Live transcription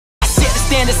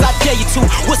standards, I dare you to.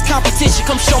 What's competition?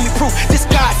 Come show me proof. This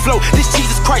God flow, this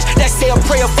Jesus Christ, that say a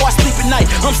prayer before I sleep at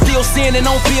night. I'm still sinning,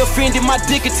 don't be offended. My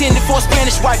dick intended for a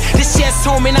Spanish wife. This chest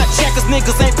home and I check, cause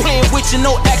niggas ain't playing with you.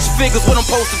 No action figures, what I'm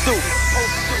supposed to do.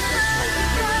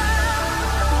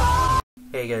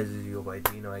 Hey guys, this is your boy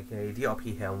Dino aka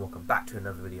DRP here, and welcome back to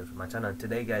another video from my channel. And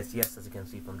today guys, yes, as you can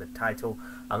see from the title,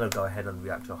 I'm going to go ahead and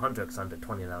react to Hunter x Hunter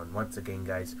 2011 once again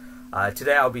guys.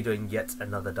 Today I'll be doing yet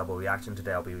another double reaction.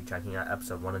 Today I'll be checking out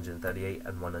episode 138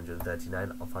 and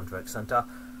 139 of Hunter x Hunter.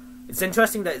 It's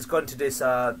interesting that it's gone to this,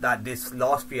 that this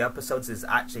last few episodes is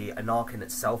actually an arc in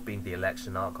itself, being the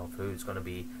election arc of who's going to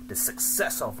be the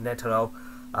successor of Netero.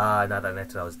 Now that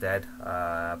Netero is dead,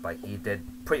 but he did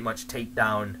pretty much take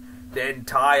down the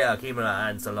entire Chimera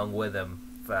Ants along with him,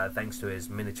 thanks to his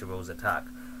miniature rules attack.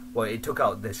 Well, it took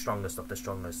out the strongest of the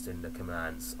strongest in the Chimera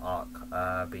Ants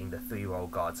arc, being the 3 royal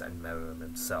guards and Meruem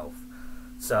himself.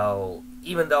 So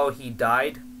even though he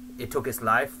died, it took his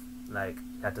life, like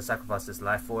he had to sacrifice his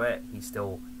life for it, he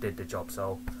still did the job.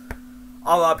 So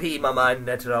RIP my man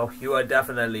Netero, you are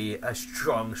definitely a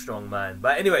strong man.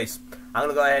 But anyways, I'm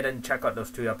gonna go ahead and check out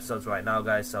those 2 episodes right now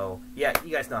guys. So yeah,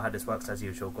 you guys know how this works as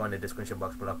usual. Go in the description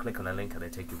box below, click on the link and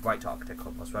it'll take you right to Architect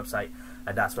Cosmos website,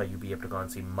 and that's where you'll be able to go and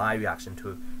see my reaction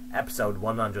to episode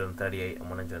 138 and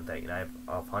 139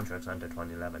 of Hunter x Hunter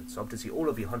 2011. So I hope to see all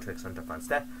of you Hunter x Hunter fans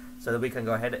there, so that we can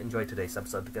go ahead and enjoy today's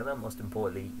episode together. Most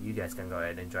importantly, you guys can go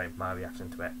ahead and enjoy my reaction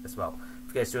to it as well.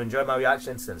 If you guys do enjoy my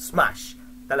reactions, then smash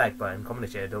the like button, comment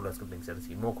and share, all those good things to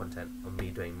see more content on me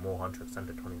doing more Hunter x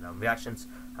Hunter 2011 reactions.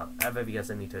 However, if you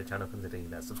guys are new to the channel, consider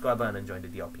hitting that subscribe button and join the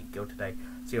DRP guild today,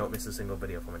 so you don't miss a single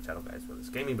video from my channel guys, whether it's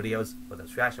gaming videos, whether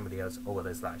it's reaction videos, or whether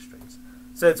it's live streams.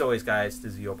 So as always guys,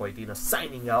 this is your boy Dino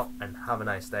signing out, and have a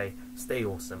nice day, stay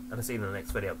awesome, and I'll see you in the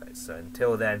next video guys. So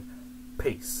until then,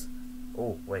 peace.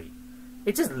 Oh wait,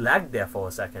 it just lagged there for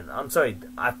a second. I'm sorry,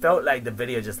 I felt like the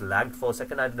video just lagged for a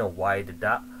second. I don't know why I did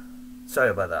that. Sorry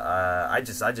about that. I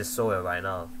just saw it right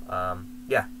now.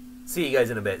 Yeah, see you guys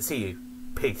in a bit. See you.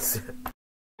 Peace.